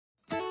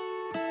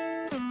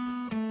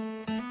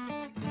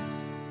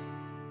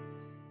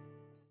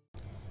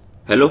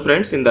Hello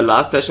friends, in the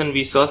last session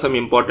we saw some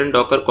important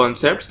Docker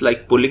concepts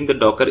like pulling the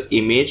Docker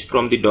image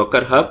from the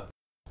Docker hub,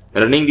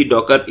 running the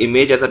Docker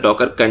image as a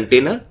Docker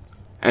container,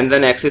 and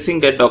then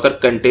accessing that Docker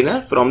container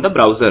from the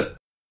browser.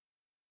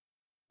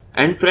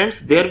 And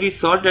friends, there we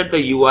saw that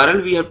the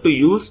URL we have to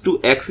use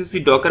to access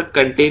the Docker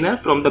container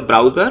from the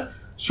browser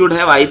should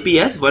have IP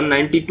as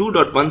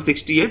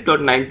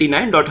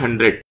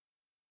 192.168.99.100.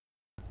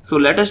 So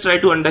let us try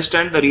to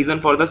understand the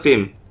reason for the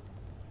same.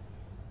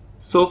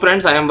 So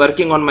friends, I am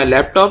working on my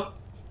laptop,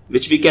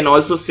 which we can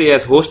also say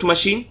as host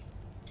machine,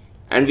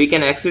 and we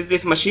can access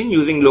this machine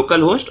using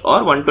localhost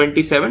or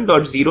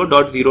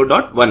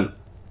 127.0.0.1.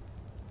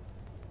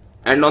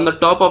 And on the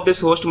top of this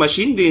host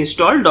machine we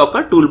install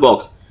Docker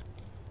Toolbox.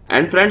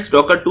 And friends,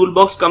 Docker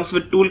Toolbox comes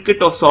with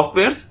toolkit of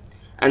softwares,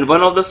 and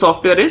one of the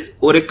software is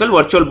Oracle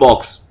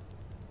VirtualBox.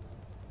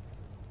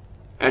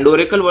 And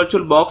Oracle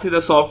VirtualBox is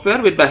a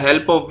software with the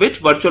help of which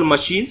virtual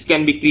machines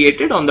can be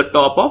created on the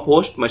top of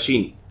host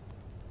machine.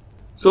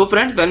 So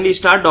friends, when we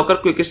start Docker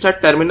Quick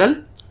Start terminal,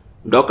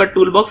 Docker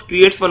Toolbox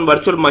creates one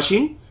virtual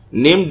machine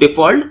named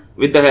default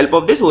with the help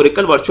of this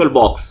Oracle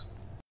VirtualBox.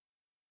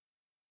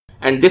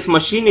 And this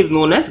machine is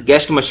known as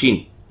guest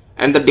machine.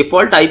 And the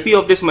default IP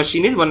of this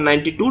machine is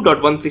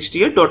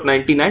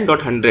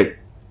 192.168.99.100.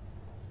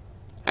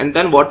 And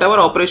then whatever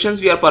operations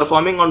we are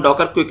performing on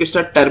Docker Quick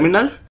Start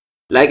terminals,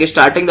 like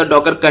starting the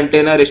Docker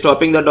container,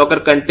 stopping the Docker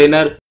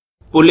container,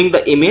 pulling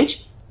the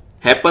image,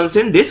 happens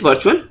in this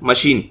virtual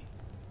machine.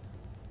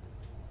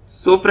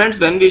 So friends,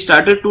 when we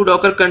started two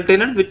Docker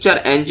containers, which are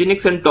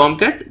Nginx and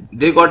Tomcat,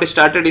 they got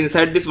started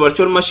inside this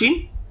virtual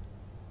machine.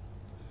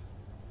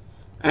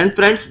 And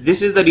friends,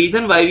 this is the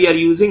reason why we are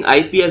using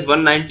IP as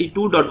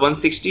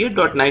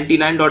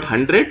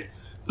 192.168.99.100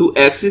 to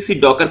access the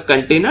Docker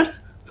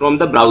containers from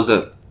the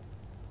browser.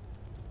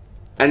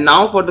 And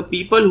now for the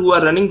people who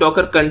are running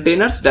Docker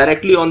containers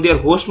directly on their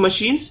host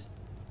machines,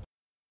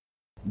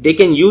 they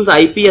can use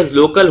IP as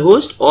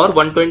localhost or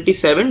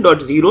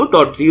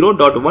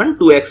 127.0.0.1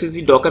 to access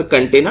the Docker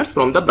containers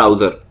from the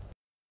browser.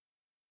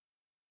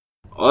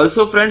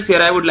 Also friends, here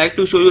I would like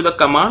to show you the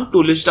command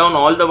to list down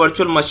all the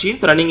virtual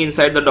machines running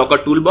inside the Docker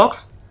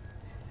Toolbox.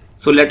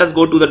 So let us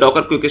go to the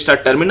Docker Quick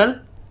Start terminal.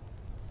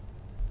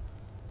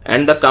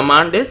 And the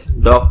command is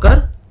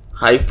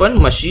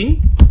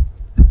docker-machine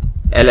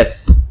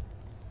ls.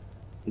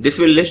 This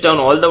will list down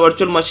all the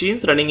virtual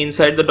machines running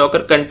inside the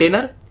Docker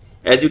container.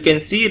 As you can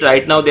see,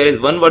 right now there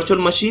is one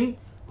virtual machine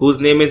whose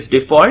name is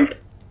default,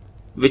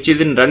 which is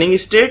in running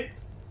state,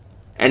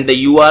 and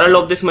the URL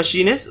of this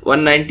machine is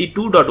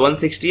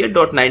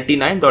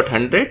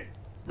 192.168.99.100,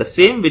 the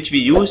same which we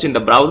used in the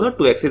browser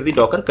to access the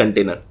Docker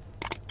container.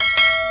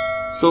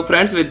 So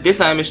friends, with this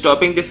I am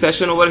stopping this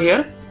session over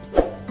here.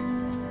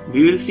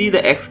 We will see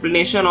the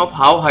explanation of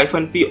how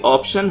 -p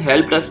option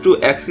helped us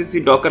to access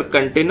the Docker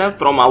container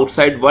from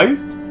outside world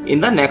in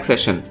the next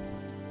session.